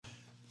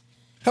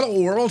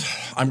Hello, world.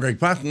 I'm Greg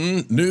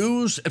Patton.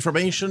 News,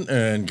 information,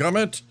 and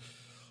comment.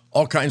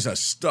 All kinds of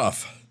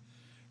stuff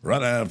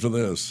right after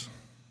this.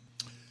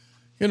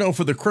 You know,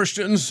 for the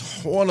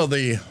Christians, one of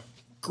the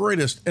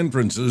greatest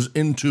entrances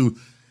into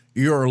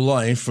your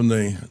life from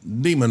the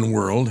demon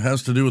world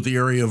has to do with the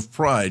area of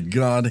pride.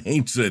 God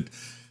hates it.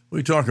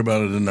 We talk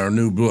about it in our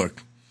new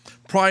book.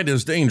 Pride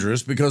is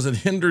dangerous because it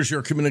hinders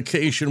your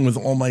communication with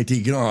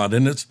Almighty God,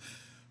 and it's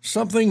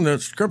something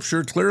that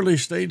Scripture clearly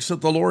states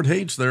that the Lord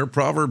hates there.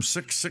 Proverbs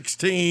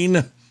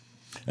 6:16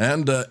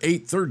 and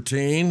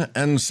 8:13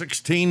 and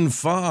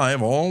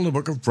 16:5, all in the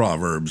book of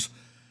Proverbs.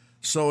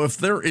 So if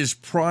there is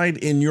pride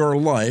in your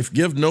life,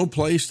 give no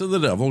place to the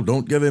devil.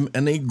 Don't give him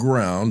any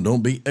ground.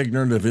 Don't be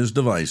ignorant of his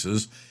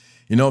devices.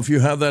 You know, if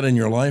you have that in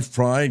your life,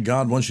 pride,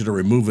 God wants you to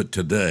remove it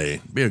today.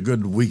 Be a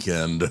good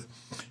weekend.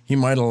 He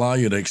might allow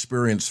you to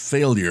experience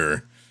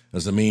failure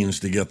as a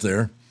means to get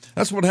there.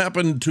 That's what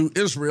happened to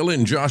Israel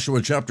in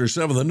Joshua chapter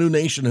 7. The new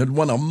nation had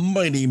won a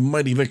mighty,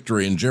 mighty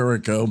victory in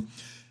Jericho,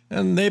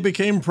 and they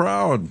became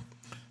proud.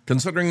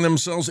 Considering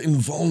themselves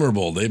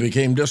invulnerable, they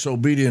became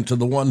disobedient to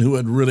the one who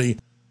had really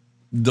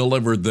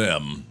delivered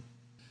them.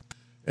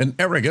 In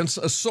arrogance,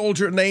 a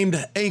soldier named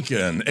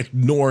Achan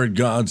ignored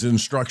God's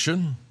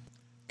instruction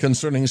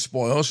concerning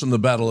spoils in the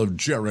Battle of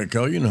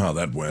Jericho. You know how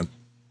that went.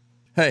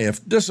 Hey,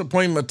 if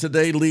disappointment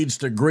today leads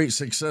to great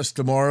success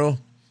tomorrow,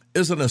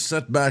 isn't a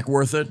setback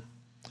worth it?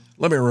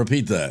 Let me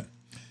repeat that.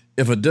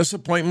 If a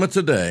disappointment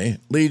today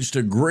leads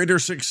to greater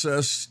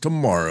success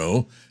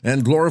tomorrow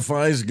and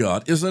glorifies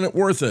God, isn't it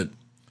worth it?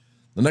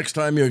 The next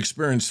time you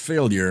experience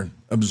failure,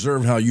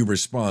 observe how you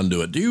respond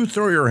to it. Do you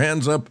throw your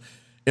hands up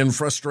in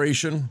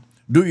frustration?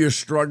 Do you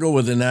struggle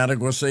with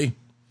inadequacy?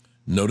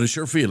 Notice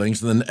your feelings,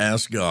 then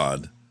ask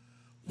God,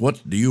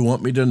 what do you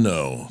want me to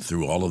know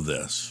through all of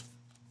this?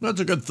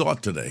 That's a good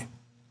thought today.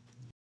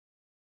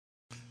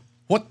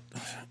 What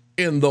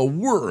in the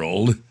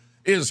world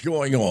is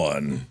going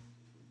on?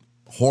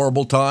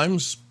 Horrible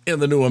times in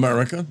the new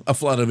America, a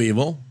flood of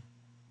evil.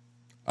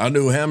 A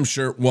New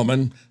Hampshire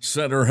woman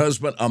sent her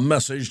husband a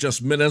message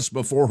just minutes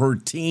before her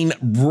teen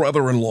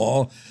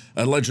brother-in-law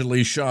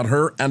allegedly shot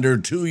her and her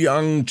two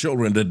young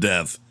children to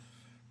death.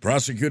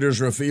 Prosecutors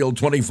revealed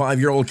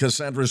 25-year-old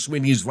Cassandra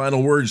Sweeney's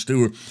final words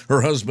to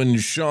her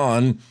husband,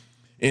 Sean,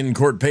 in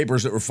court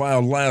papers that were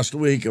filed last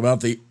week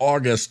about the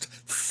August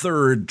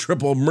 3rd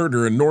triple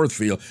murder in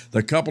Northfield.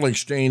 The couple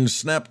exchanged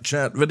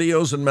Snapchat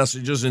videos and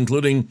messages,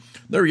 including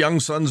their young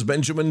sons,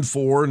 Benjamin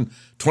 4 and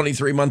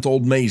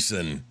 23-month-old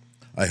Mason.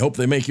 I hope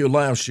they make you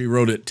laugh, she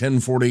wrote at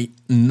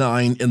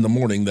 10:49 in the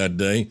morning that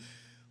day,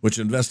 which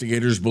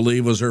investigators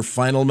believe was her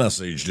final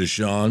message to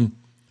Sean.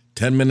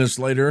 10 minutes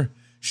later,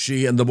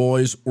 she and the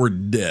boys were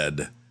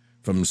dead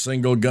from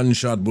single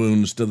gunshot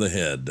wounds to the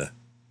head.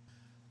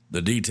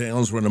 The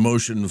details were in a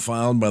motion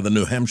filed by the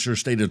New Hampshire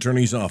State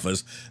Attorney's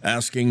Office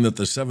asking that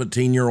the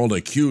 17-year-old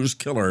accused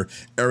killer,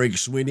 Eric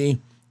Sweeney,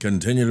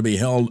 continue to be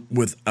held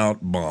without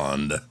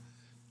bond.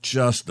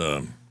 Just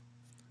an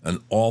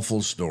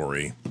awful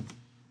story.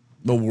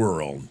 The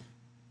world,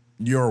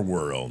 your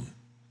world,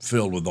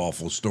 filled with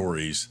awful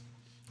stories.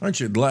 Aren't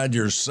you glad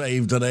you're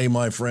saved today,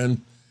 my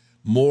friend?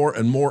 More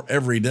and more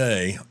every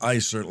day, I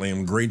certainly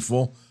am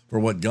grateful for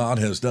what God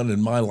has done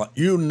in my life.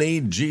 You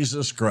need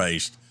Jesus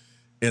Christ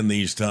in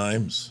these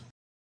times.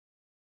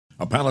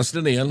 A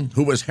Palestinian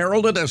who was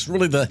heralded as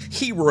really the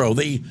hero,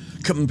 the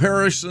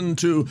comparison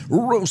to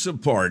Rosa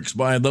Parks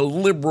by the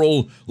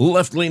liberal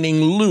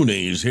left-leaning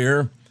loonies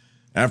here,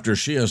 after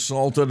she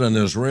assaulted an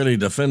Israeli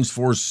Defense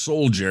Force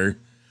soldier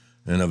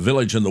in a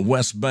village in the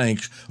West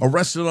Bank,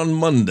 arrested on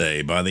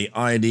Monday by the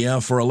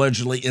IDF for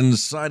allegedly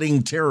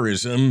inciting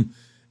terrorism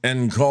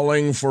and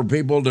calling for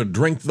people to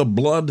drink the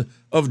blood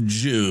of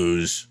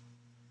Jews.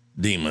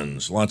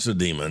 Demons, lots of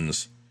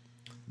demons.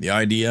 The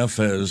IDF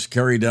has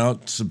carried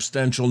out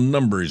substantial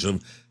numbers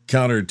of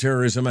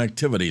counterterrorism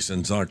activity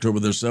since October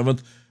the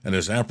 7th and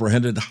has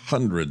apprehended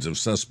hundreds of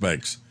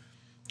suspects.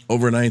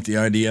 Overnight, the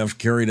IDF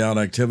carried out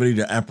activity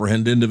to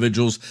apprehend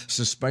individuals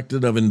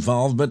suspected of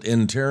involvement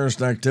in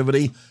terrorist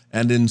activity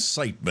and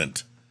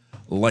incitement,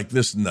 like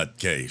this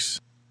nutcase.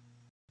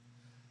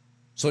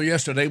 So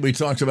yesterday we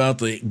talked about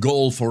the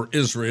goal for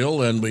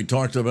Israel, and we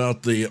talked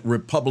about the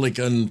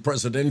Republican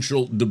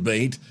presidential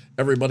debate.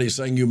 Everybody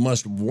saying you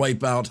must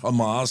wipe out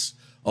Hamas.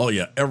 Oh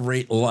yeah,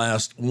 every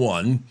last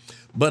one.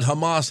 But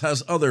Hamas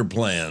has other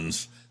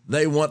plans.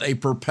 They want a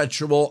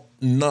perpetual,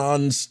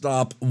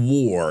 non-stop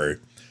war.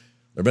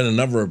 There have been a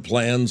number of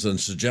plans and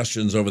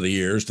suggestions over the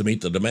years to meet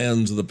the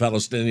demands of the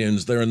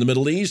Palestinians there in the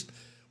Middle East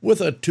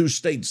with a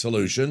two-state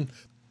solution,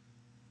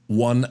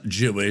 one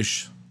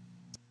Jewish,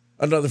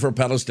 another for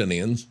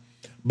Palestinians,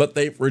 but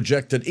they've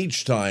rejected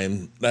each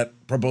time that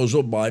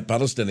proposal by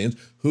Palestinians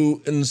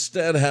who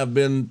instead have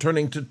been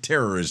turning to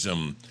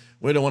terrorism.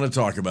 We don't want to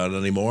talk about it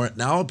anymore. It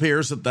now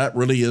appears that that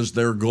really is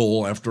their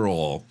goal after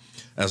all.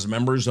 As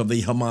members of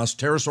the Hamas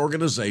terrorist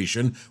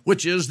organization,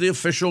 which is the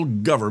official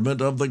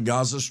government of the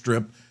Gaza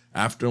Strip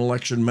after an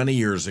election many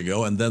years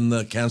ago and then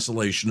the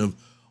cancellation of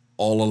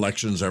all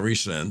elections ever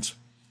since,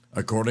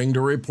 According to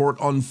a report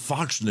on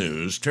Fox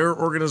News, terror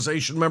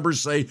organization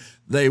members say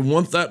they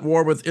want that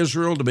war with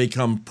Israel to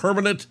become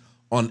permanent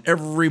on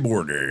every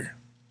border.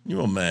 Can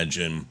you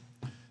imagine?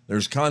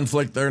 There's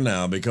conflict there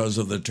now because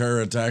of the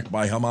terror attack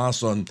by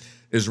Hamas on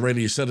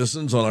Israeli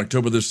citizens on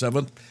October the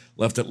 7th,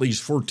 left at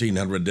least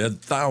 1,400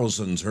 dead,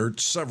 thousands hurt,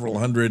 several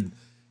hundred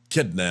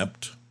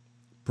kidnapped.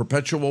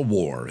 Perpetual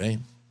war, eh?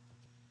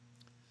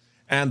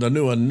 And a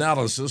new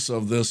analysis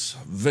of this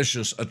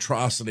vicious,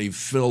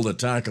 atrocity-filled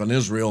attack on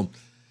Israel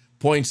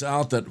points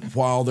out that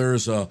while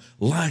there's a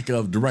lack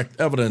of direct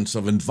evidence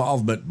of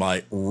involvement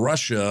by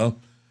Russia,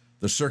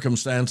 the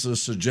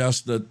circumstances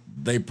suggest that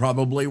they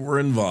probably were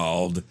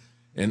involved.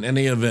 In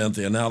any event,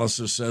 the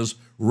analysis says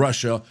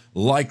Russia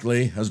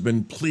likely has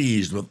been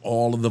pleased with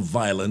all of the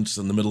violence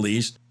in the Middle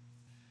East.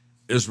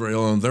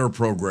 Israel and their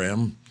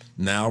program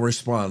now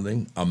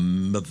responding, a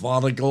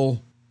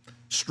methodical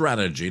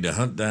strategy to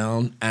hunt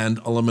down and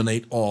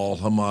eliminate all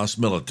Hamas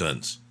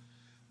militants.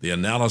 The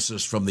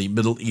analysis from the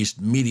Middle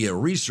East Media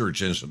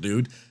Research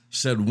Institute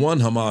said one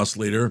Hamas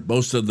leader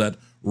boasted that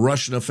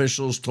Russian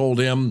officials told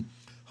him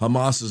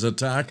Hamas's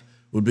attack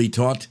would be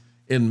taught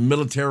in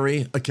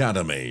military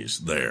academies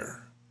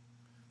there.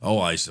 Oh,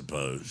 I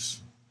suppose.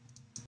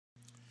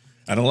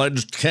 An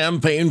alleged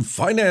campaign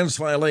finance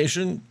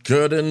violation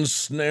could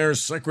ensnare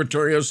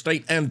Secretary of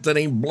State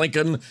Antony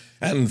Blinken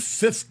and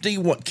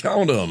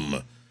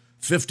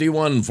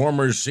 51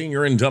 former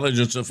senior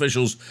intelligence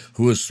officials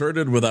who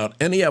asserted without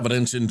any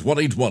evidence in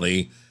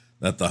 2020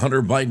 that the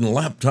Hunter Biden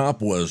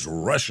laptop was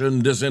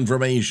Russian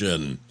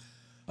disinformation.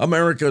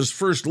 America's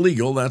First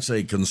Legal, that's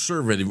a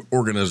conservative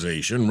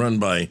organization run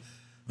by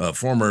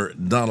former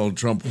Donald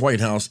Trump White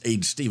House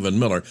aide Stephen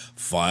Miller,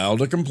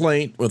 filed a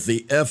complaint with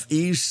the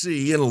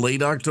FEC in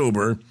late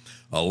October,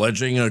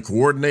 alleging a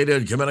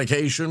coordinated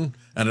communication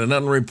and an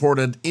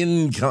unreported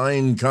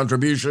in-kind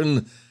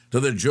contribution to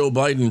the Joe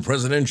Biden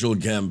presidential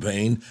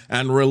campaign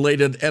and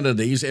related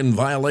entities in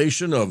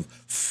violation of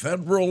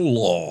federal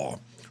law.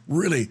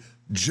 Really,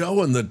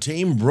 Joe and the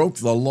team broke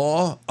the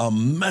law?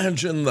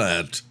 Imagine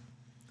that.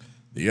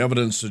 The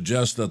evidence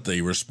suggests that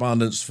the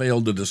respondents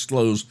failed to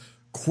disclose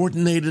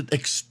coordinated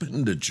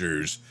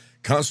expenditures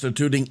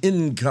constituting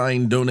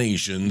in-kind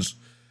donations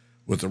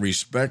with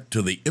respect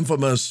to the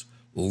infamous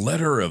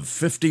Letter of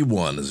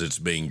 51, as it's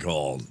being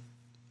called.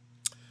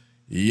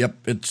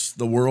 Yep, it's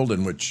the world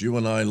in which you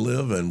and I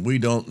live, and we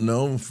don't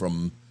know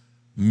from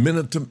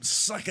minute to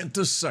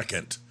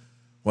second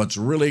what's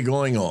really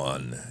going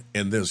on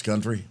in this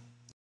country.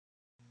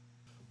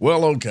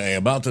 Well, okay,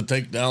 about to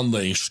take down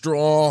the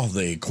straw,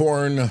 the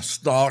corn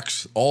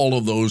stalks, all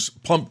of those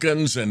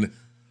pumpkins, and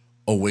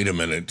oh, wait a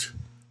minute.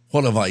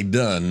 What have I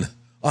done?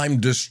 I'm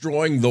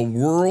destroying the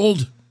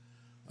world?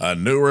 A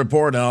new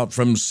report out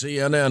from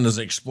CNN is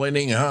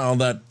explaining how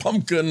that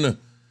pumpkin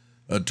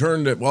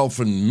turned it, well,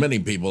 for many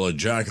people, a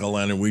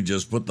jack-o'-lantern. We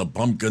just put the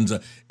pumpkins.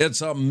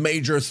 It's a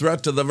major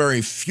threat to the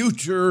very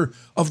future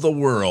of the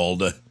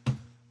world.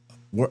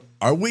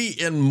 Are we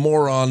in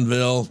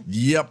Moronville?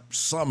 Yep,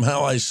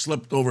 somehow I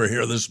slipped over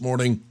here this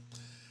morning.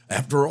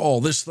 After all,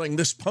 this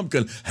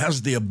pumpkin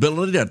has the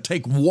ability to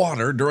take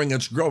water during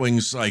its growing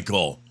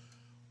cycle.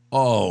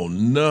 Oh,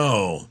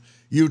 no.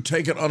 You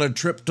take it on a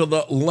trip to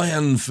the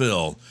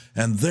landfill,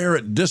 and there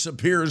it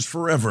disappears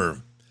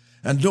forever.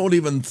 And don't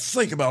even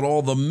think about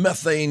all the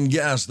methane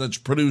gas that's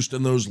produced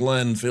in those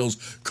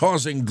landfills,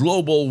 causing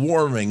global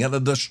warming and the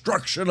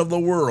destruction of the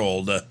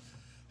world.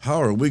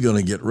 How are we going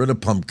to get rid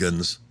of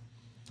pumpkins?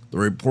 The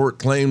report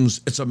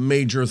claims it's a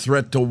major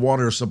threat to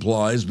water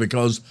supplies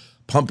because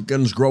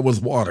pumpkins grow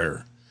with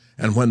water.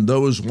 And when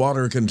those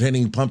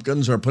water-containing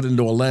pumpkins are put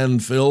into a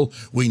landfill,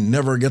 we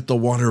never get the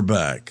water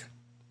back.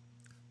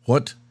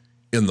 What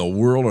in the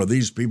world are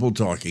these people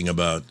talking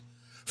about?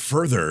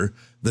 Further,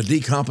 the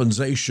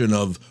decomposition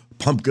of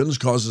pumpkins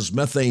causes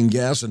methane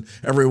gas, and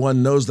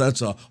everyone knows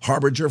that's a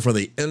harbinger for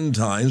the end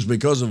times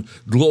because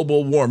of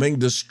global warming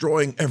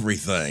destroying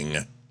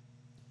everything.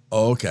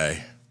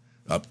 Okay,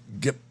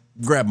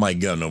 grab my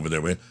gun over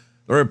there.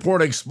 The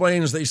report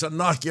explains these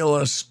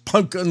innocuous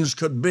pumpkins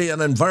could be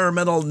an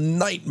environmental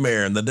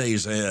nightmare in the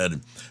days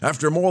ahead.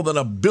 After more than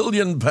 1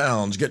 billion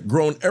pounds get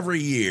grown every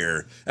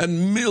year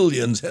and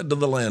millions head to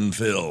the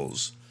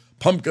landfills.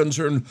 Pumpkins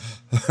are,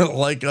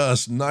 like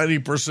us,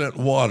 90%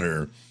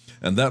 water,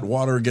 and that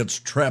water gets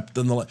trapped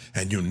in the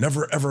and you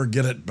never ever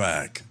get it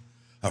back.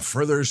 A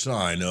further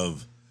sign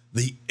of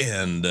the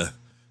end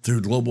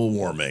through global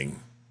warming.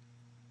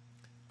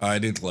 I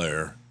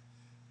declare,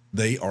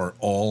 they are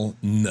all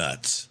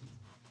nuts.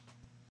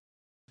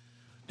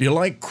 Do you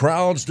like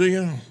crowds, do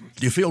you?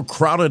 Do you feel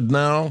crowded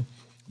now?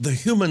 The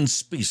human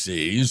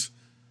species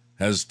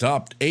has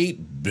topped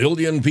 8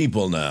 billion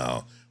people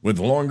now, with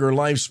longer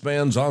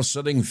lifespans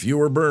offsetting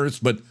fewer births,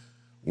 but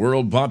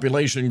world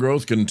population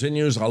growth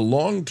continues a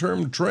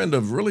long-term trend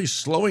of really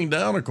slowing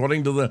down,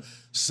 according to the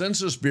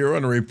Census Bureau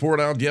in a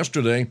report out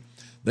yesterday.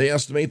 They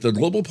estimate the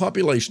global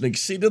population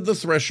exceeded the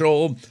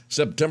threshold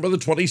September the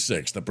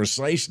 26th, a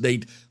precise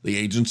date the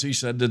agency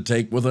said to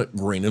take with a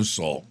grain of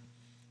salt.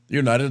 The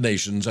United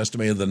Nations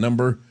estimated the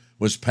number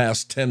was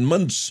passed 10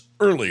 months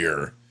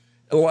earlier.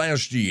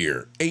 Last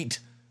year, 8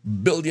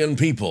 billion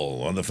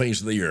people on the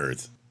face of the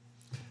earth.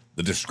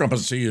 The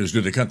discrepancy is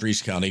due to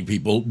countries counting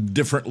people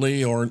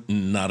differently or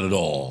not at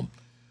all.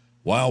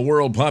 While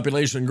world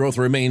population growth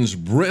remains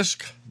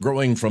brisk,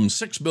 growing from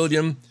 6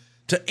 billion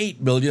to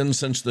 8 billion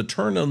since the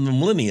turn of the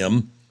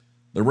millennium,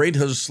 the rate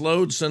has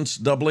slowed since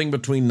doubling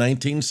between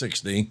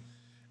 1960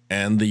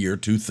 and the year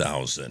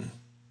 2000.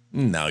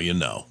 Now you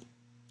know.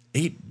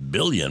 8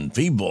 billion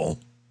people.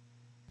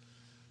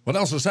 What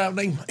else is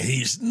happening?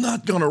 He's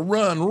not going to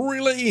run,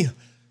 really?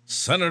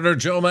 Senator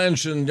Joe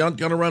Manchin not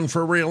going to run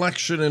for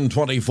re-election in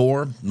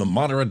 24. The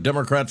moderate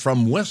Democrat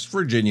from West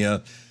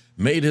Virginia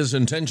made his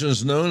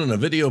intentions known in a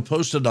video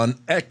posted on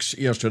X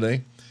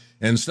yesterday.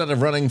 Instead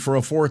of running for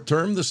a fourth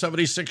term, the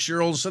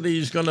 76-year-old said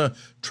he's going to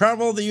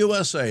travel the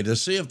USA to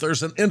see if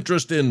there's an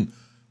interest in,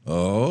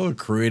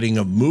 creating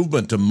a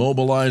movement to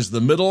mobilize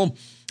the middle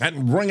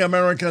and bring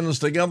Americans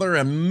together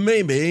and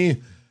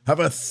maybe have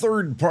a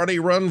third party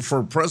run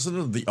for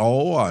president of the...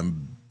 I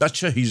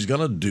betcha he's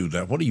going to do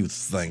that. What do you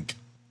think?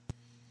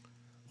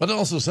 What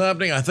else is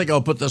happening? I think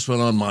I'll put this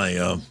one on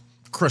my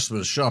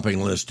Christmas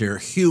shopping list here.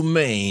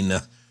 Humane.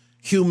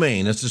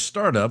 It's a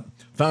startup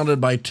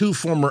founded by 2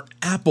 former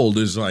Apple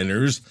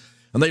designers,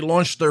 and they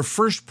launched their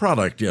first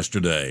product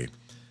yesterday.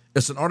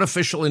 It's an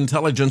artificial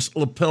intelligence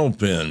lapel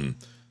pin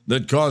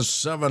that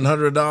costs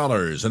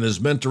 $700 and is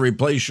meant to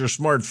replace your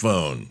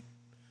smartphone.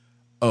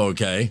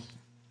 Okay.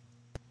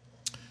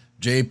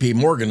 JP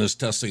Morgan is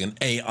testing an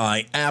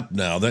AI app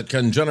now that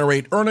can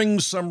generate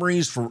earnings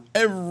summaries for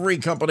every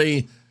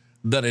company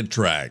that it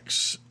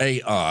tracks.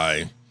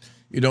 AI.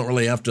 You don't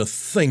really have to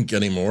think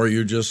anymore.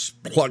 You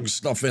just plug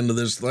stuff into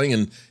this thing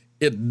and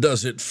it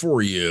does it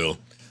for you.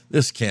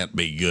 This can't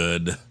be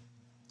good.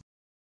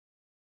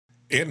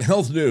 In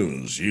health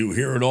news, you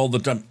hear it all the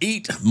time.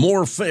 Eat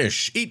more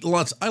fish. Eat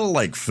lots. I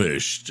like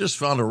fish. Just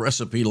found a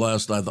recipe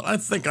last night that I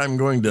think I'm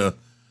going to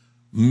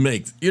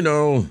make.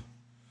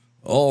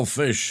 All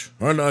fish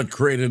are not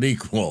created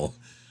equal.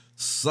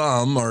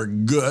 Some are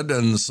good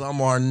and some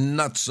are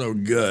not so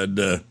good.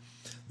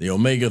 The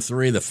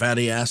omega-3, the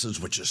fatty acids,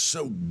 which is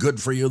so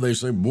good for you, they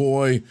say,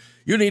 boy,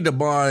 you need to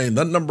buy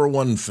the number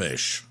one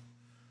fish.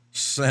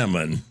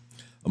 Salmon,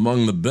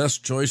 among the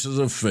best choices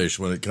of fish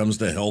when it comes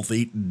to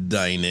healthy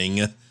dining.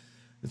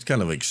 It's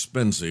kind of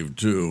expensive,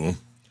 too.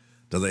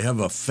 Do they have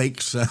a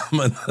fake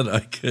salmon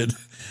that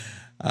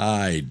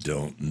I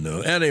don't know.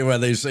 Anyway,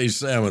 they say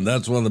salmon.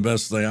 That's one of the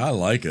best things. I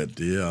like it.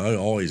 Yeah, I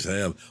always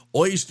have.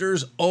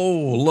 Oysters.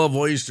 Love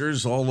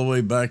oysters all the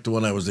way back to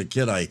when I was a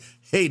kid. I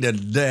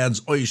hated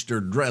Dad's oyster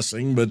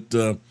dressing, but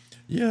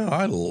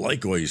I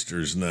like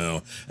oysters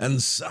now.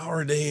 And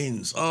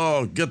sardines.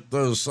 Get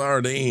those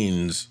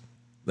sardines.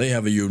 They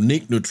have a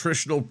unique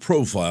nutritional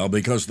profile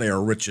because they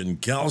are rich in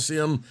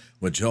calcium,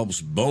 which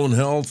helps bone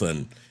health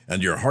and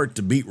your heart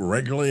to beat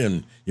regularly,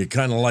 and you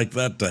kind of like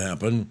that to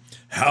happen.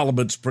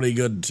 Halibut's pretty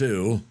good,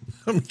 too.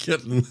 I'm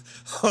getting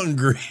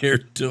hungry here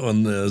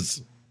doing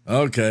this.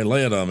 Okay,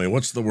 lay it on me.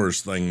 What's the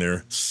worst thing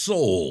there?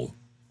 Sole,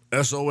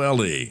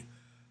 S-O-L-E,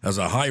 has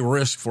a high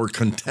risk for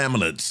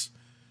contaminants.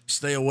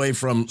 Stay away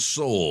from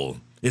sole.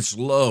 It's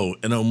low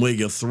in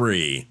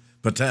omega-3,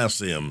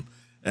 potassium,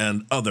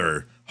 and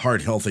other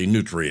heart-healthy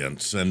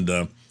nutrients. And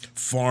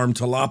farm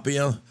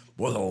tilapia,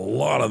 with a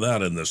lot of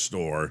that in the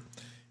store.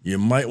 You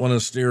might want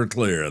to steer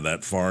clear of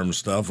that farm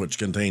stuff, which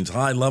contains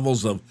high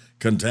levels of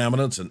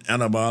contaminants and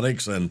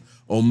antibiotics and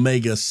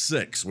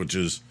omega-6, which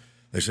is,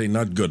 they say,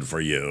 not good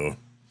for you.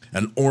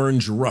 And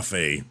orange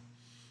roughy.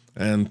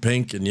 And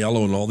pink and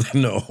yellow and all that.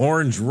 No,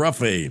 orange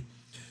roughy.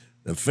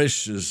 The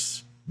fish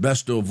is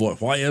best to avoid.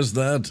 Why is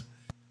that?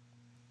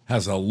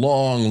 Has a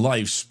long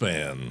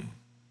lifespan,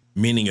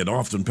 meaning it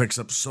often picks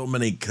up so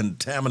many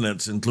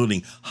contaminants,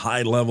 including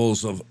high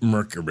levels of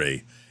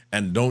mercury.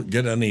 And don't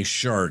get any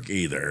shark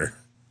either.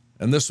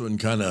 And this one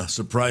kind of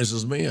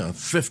surprises me. A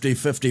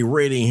 50-50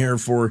 rating here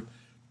for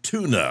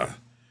tuna.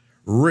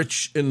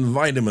 Rich in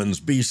vitamins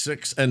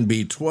B6 and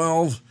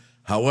B12.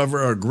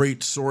 However, a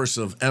great source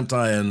of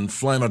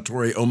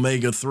anti-inflammatory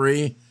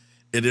omega-3,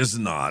 it is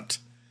not,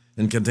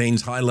 and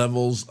contains high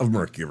levels of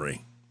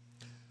mercury.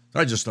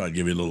 I just thought I'd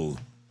give you a little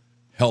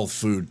health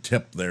food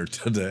tip there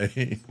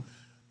today.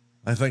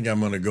 I think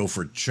I'm going to go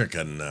for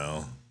chicken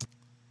now.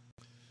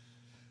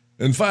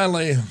 And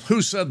finally,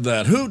 who said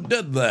that? Who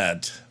did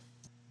that?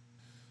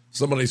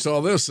 Somebody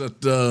saw this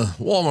at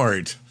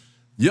Walmart.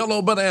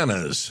 Yellow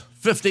bananas,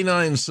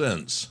 59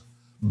 cents.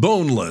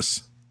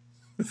 Boneless.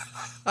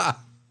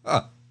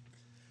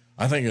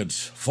 I think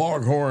it's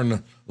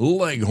Foghorn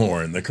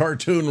Leghorn, the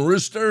cartoon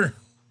rooster.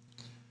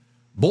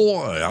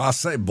 Boy, I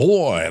say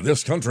boy,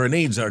 this country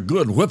needs a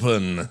good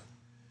whipping.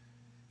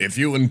 If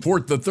you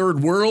import the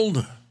third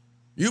world,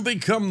 you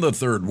become the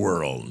third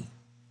world.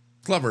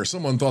 Clever,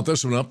 someone thought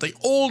this one up. The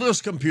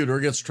oldest computer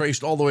gets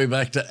traced all the way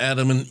back to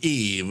Adam and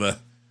Eve.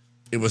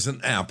 It was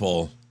an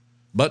Apple,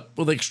 but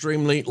with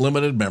extremely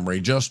limited memory,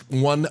 just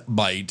 1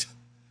 byte,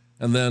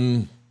 and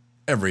then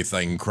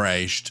everything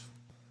crashed.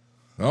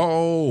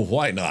 Oh,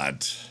 why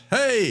not?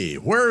 Hey,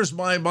 where's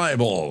my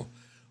Bible?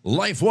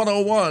 Life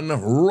 101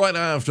 right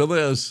after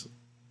this.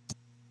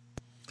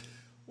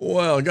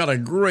 Well, got a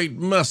great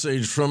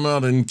message from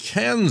out in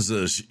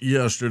Kansas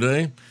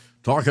yesterday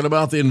talking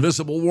about The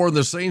Invisible War of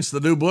the Saints, the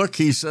new book.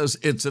 He says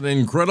it's an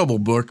incredible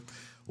book.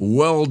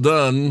 Well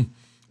done,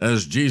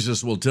 as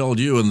Jesus will tell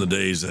you in the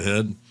days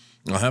ahead.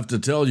 I have to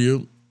tell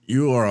you,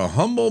 you are a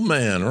humble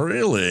man,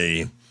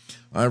 really.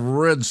 I've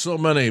read so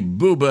many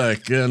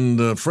Bubeck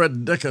and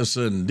Fred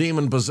Dickinson,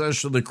 Demon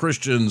Possession of the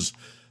Christians.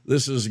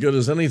 This is as good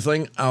as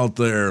anything out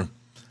there.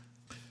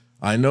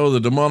 I know the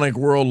demonic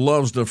world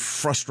loves to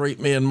frustrate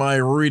me in my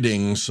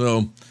reading,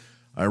 so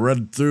I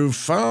read through,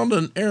 found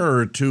an error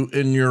or two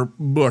in your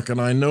book,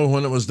 and I know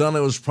when it was done,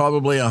 it was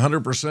probably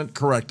 100%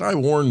 correct. I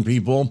warned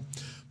people,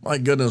 my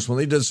goodness, when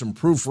they did some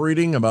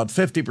proofreading, about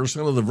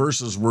 50% of the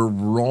verses were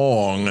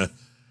wrong.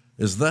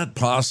 Is that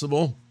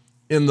possible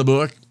in the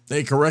book?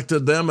 They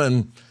corrected them,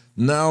 and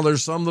now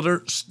there's some that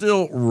are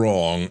still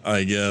wrong,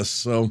 I guess.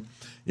 So,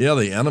 yeah,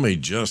 the enemy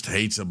just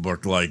hates a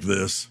book like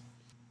this.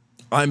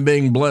 I'm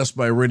being blessed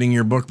by reading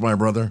your book, my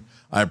brother.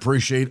 I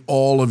appreciate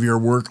all of your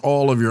work,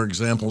 all of your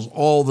examples,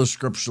 all the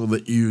scripture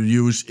that you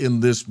use in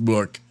this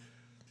book.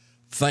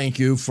 Thank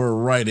you for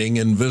writing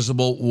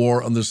Invisible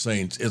War of the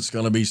Saints. It's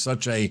going to be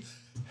such a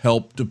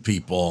help to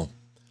people.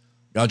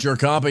 Got your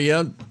copy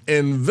yet?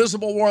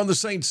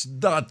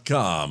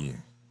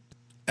 InvisibleWarOfTheSaints.com.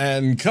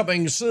 And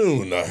coming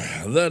soon,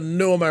 The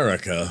New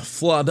America,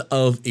 Flood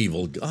of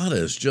Evil. God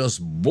is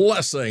just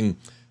blessing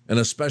in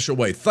a special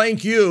way.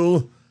 Thank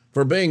you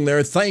for being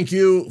there. Thank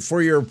you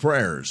for your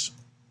prayers.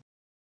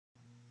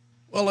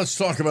 Well, let's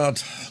talk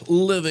about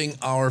living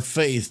our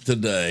faith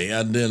today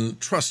and in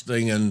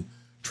trusting and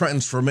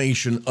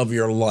transformation of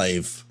your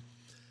life.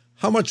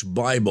 How much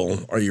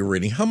Bible are you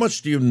reading? How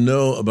much do you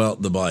know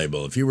about the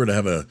Bible? If you were to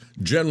have a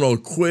general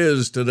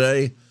quiz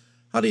today,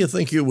 how do you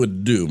think you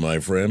would do, my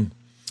friend?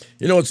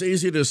 You know, it's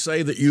easy to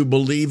say that you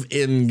believe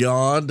in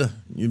God.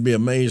 You'd be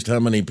amazed how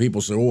many people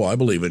say, oh, I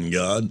believe in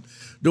God.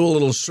 Do a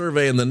little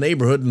survey in the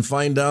neighborhood and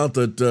find out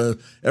that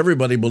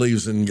everybody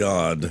believes in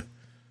God.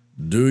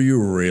 Do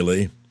you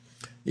really?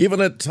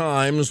 Even at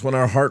times when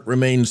our heart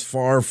remains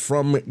far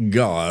from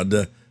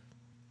God,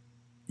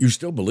 you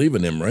still believe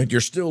in him, right?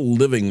 You're still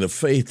living the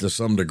faith to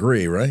some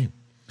degree, right?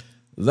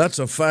 That's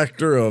a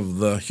factor of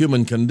the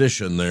human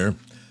condition there,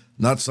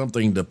 not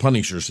something to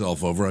punish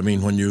yourself over. I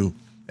mean, when you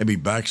maybe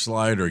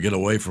backslide or get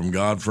away from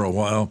God for a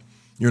while,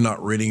 you're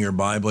not reading your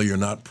Bible, you're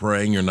not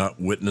praying, you're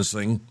not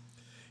witnessing.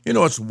 You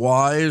know, it's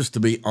wise to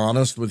be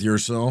honest with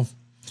yourself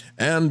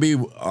and be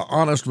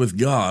honest with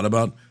God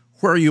about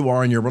where you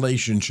are in your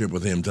relationship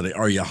with him today.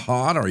 Are you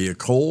hot? Are you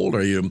cold?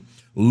 Are you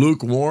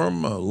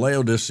lukewarm? A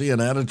Laodicean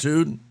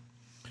attitude?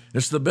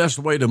 It's the best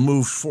way to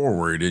move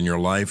forward in your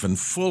life and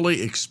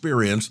fully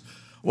experience,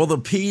 well, the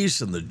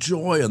peace and the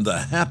joy and the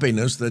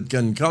happiness that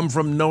can come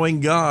from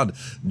knowing God.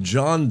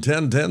 John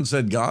 10:10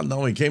 said God not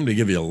only came to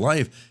give you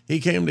life, he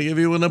came to give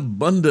you an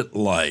abundant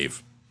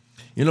life.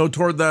 You know,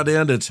 toward that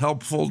end, it's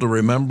helpful to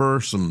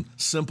remember some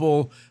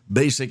simple,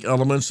 basic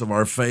elements of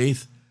our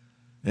faith.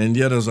 And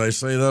yet, as I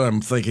say that, I'm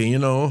thinking, you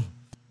know,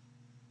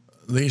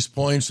 these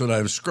points that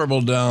I've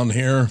scribbled down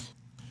here,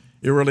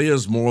 it really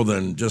is more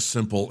than just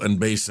simple and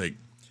basic.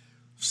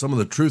 Some of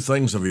the true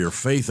things of your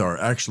faith are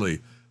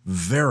actually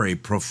very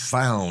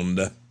profound.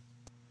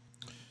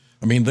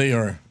 I mean, they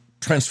are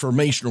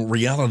transformational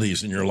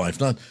realities in your life,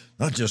 not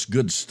just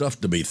good stuff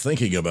to be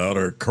thinking about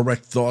or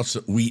correct thoughts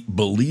that we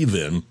believe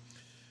in.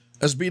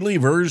 As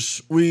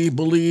believers, we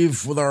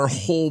believe with our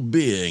whole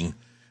being,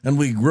 and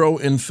we grow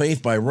in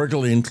faith by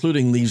regularly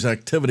including these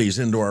activities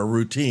into our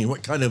routine.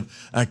 What kind of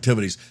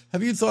activities?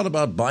 Have you thought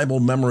about Bible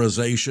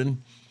memorization?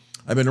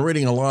 I've been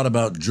reading a lot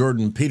about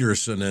Jordan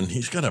Peterson, and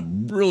he's got a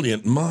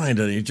brilliant mind,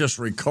 and he just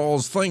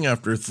recalls thing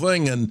after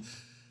thing. And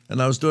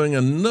I was doing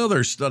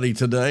another study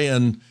today,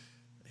 and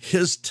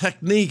his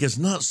technique is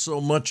not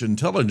so much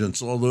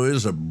intelligence, although he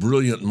is a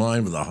brilliant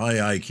mind with a high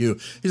IQ.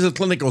 He's a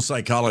clinical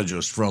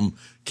psychologist from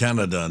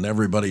Canada, and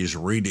everybody's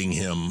reading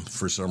him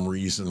for some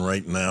reason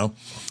right now.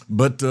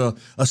 But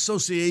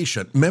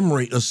association,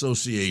 memory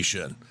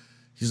association.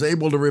 He's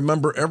able to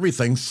remember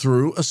everything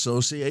through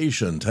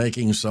association,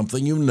 taking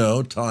something you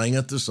know, tying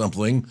it to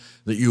something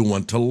that you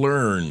want to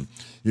learn.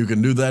 You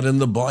can do that in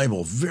the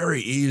Bible very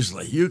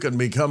easily. You can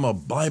become a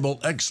Bible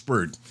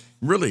expert,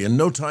 really, in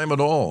no time at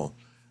all,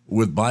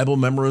 with Bible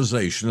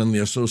memorization and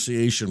the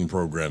association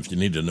program. If you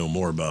need to know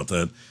more about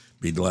that,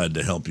 be glad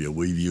to help you.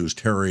 We've used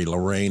Terry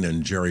Lorraine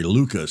and Jerry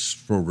Lucas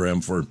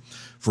program for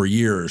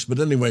years. But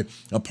anyway,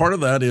 a part of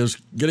that is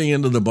getting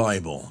into the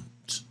Bible.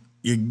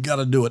 You got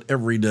to do it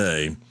every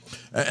day.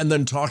 And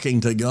then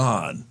talking to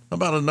God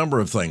about a number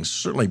of things,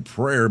 certainly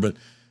prayer, but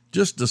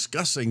just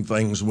discussing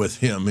things with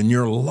him in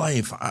your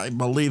life. I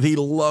believe he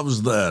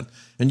loves that.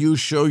 And you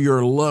show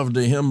your love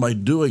to him by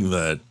doing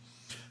that.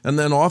 And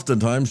then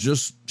oftentimes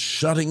just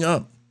shutting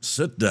up,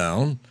 sit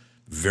down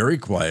very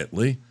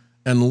quietly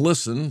and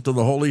listen to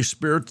the Holy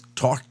Spirit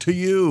talk to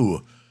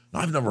you.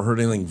 I've never heard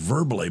anything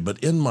verbally, but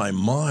in my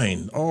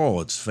mind, oh,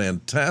 it's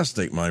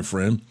fantastic, my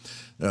friend.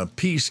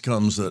 Peace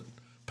comes that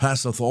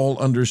passeth all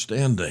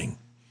understanding.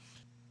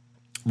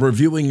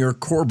 reviewing your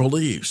core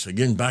beliefs.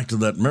 Again, back to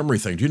that memory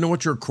thing. Do you know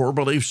what your core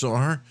beliefs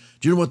are?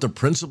 Do you know what the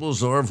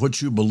principles are of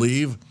what you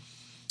believe?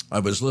 I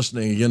was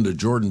listening again to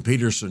Jordan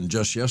Peterson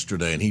just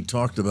yesterday, and he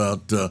talked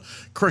about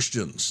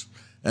Christians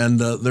and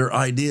their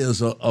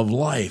ideas of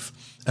life.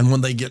 And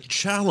when they get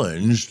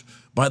challenged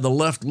by the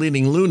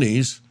left-leaning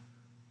loonies,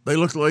 they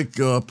look like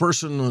a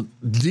person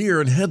with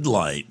deer in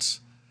headlights.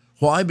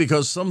 Why?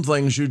 Because some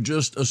things you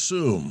just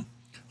assume.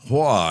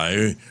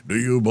 Why do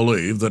you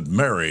believe that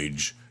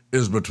marriage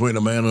is between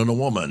a man and a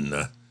woman?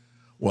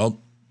 Well,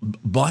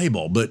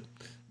 Bible, but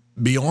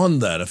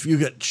beyond that, if you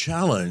get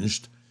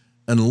challenged,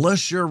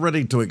 unless you're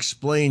ready to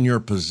explain your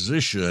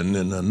position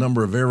in a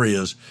number of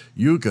areas,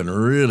 you can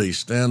really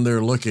stand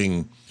there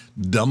looking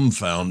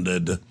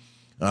dumbfounded.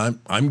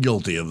 I'm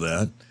guilty of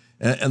that.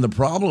 And the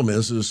problem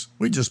is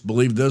we just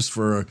believed this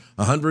for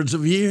hundreds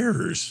of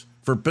years,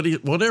 for pity,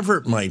 whatever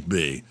it might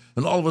be.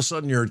 And all of a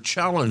sudden you're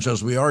challenged,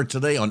 as we are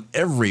today, on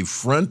every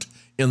front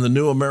in the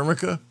new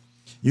America.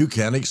 You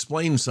can't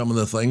explain some of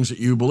the things that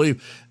you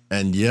believe,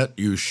 and yet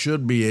you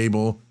should be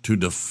able to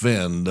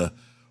defend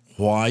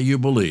why you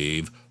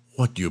believe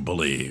what you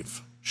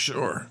believe.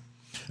 Sure.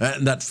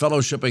 And that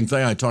fellowshipping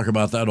thing, I talk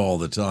about that all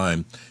the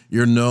time.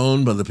 You're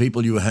known by the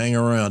people you hang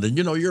around. And,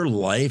 your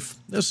life,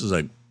 I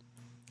don't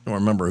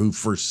remember who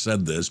first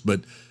said this,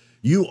 but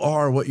you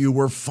are what you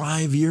were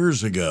 5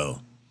 years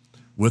ago,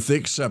 with the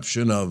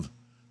exception of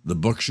the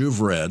books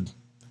you've read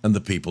and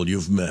the people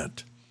you've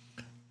met.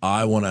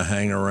 I want to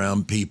hang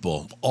around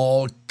people,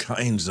 all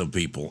kinds of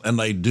people,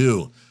 and I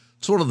do.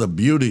 It's one of the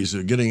beauties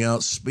of getting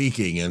out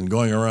speaking and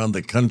going around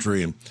the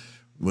country. And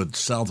with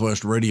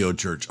Southwest Radio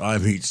Church, I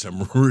meet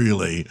some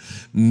really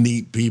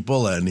neat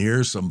people and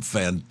hear some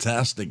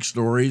fantastic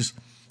stories,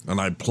 and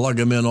I plug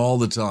them in all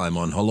the time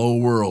on Hello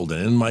World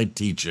and in my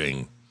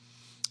teaching.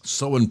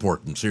 So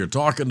important. So you're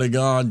talking to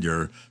God,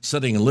 you're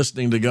sitting and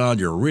listening to God,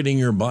 you're reading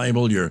your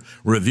Bible, you're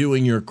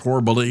reviewing your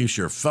core beliefs,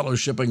 you're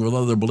fellowshipping with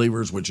other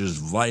believers, which is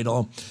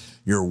vital.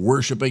 You're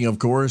worshiping, of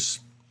course,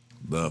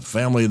 the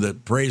family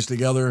that prays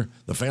together,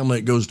 the family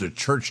that goes to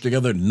church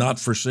together, not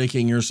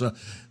forsaking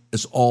yourself.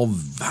 It's all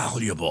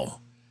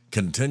valuable.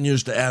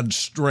 Continues to add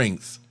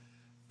strength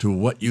to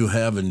what you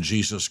have in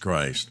Jesus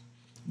Christ.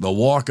 The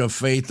walk of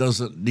faith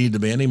doesn't need to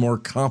be any more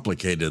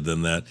complicated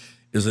than that.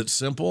 Is it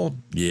simple?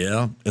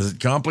 Yeah. Is it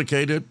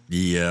complicated?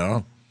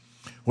 Yeah.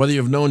 Whether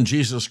you've known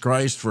Jesus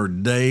Christ for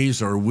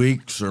days or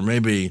weeks or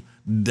maybe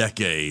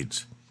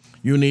decades,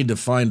 you need to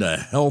find a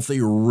healthy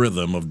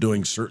rhythm of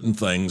doing certain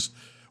things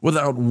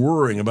without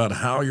worrying about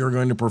how you're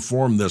going to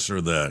perform this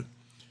or that.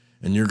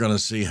 And you're going to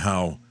see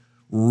how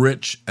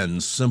rich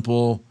and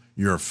simple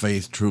your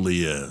faith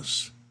truly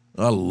is.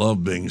 I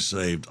love being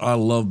saved. I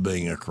love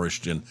being a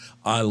Christian.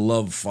 I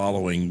love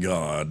following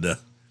God.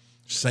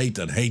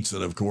 Satan hates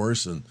it, of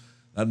course, and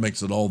that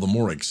makes it all the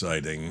more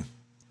exciting.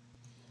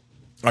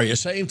 Are you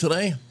saved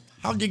today?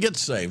 How'd you get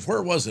saved?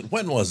 Where was it?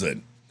 When was it?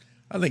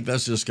 I think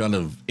that's just kind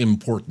of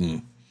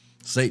important.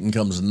 Satan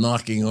comes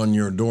knocking on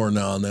your door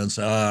now and then and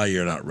says,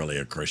 you're not really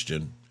a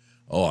Christian.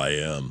 Oh, I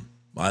am.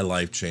 My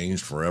life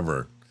changed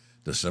forever.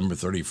 December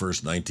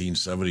 31st,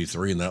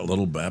 1973, in that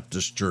little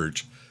Baptist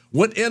church.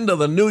 Went into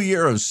the new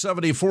year of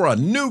 74, a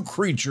new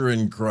creature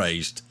in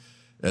Christ,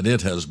 and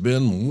it has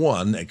been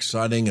one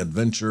exciting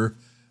adventure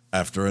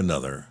after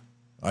another.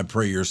 I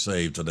pray you're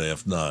saved today.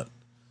 If not,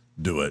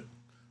 do it.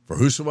 For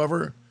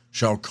whosoever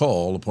shall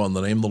call upon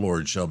the name of the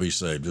Lord shall be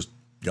saved. Just,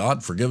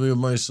 God, forgive me of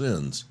my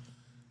sins.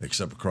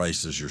 Accept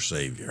Christ as your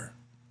Savior.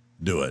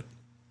 Do it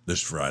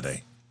this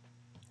Friday.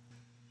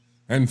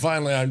 And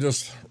finally, I'm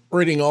just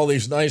reading all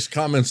these nice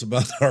comments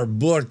about our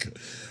book.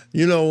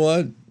 You know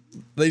what?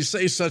 They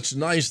say such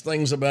nice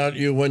things about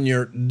you when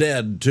you're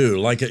dead, too,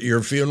 like at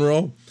your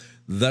funeral.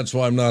 That's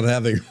why I'm not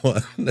having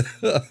one.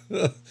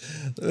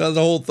 The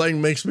whole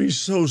thing makes me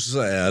so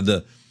sad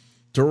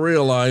to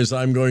realize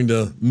I'm going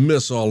to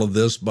miss all of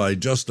this by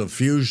just a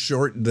few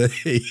short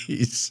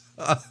days.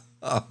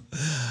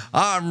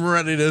 I'm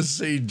ready to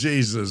see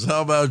Jesus.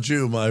 How about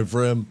you, my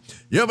friend?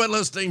 You've been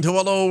listening to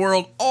Hello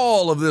World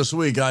all of this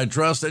week, I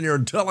trust, and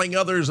you're telling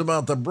others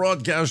about the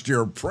broadcast.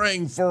 You're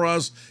praying for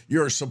us.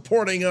 You're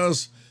supporting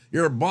us.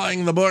 You're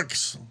buying the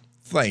books.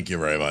 Thank you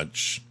very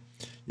much.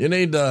 You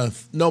need to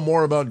know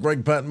more about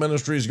Greg Patton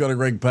Ministries, go to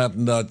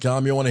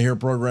gregpatton.com. You want to hear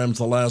programs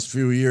the last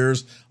few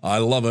years? I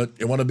love it.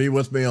 You want to be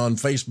with me on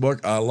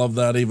Facebook? I love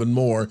that even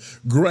more.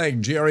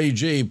 Greg,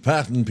 G-R-E-G,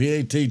 Patton,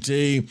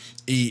 P-A-T-T-E-N.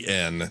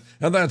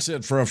 And that's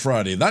it for a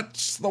Friday.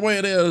 That's the way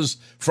it is.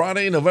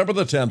 Friday, November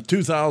the 10th,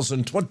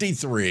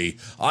 2023.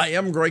 I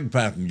am Greg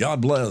Patton.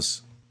 God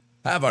bless.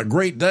 Have a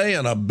great day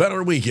and a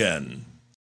better weekend.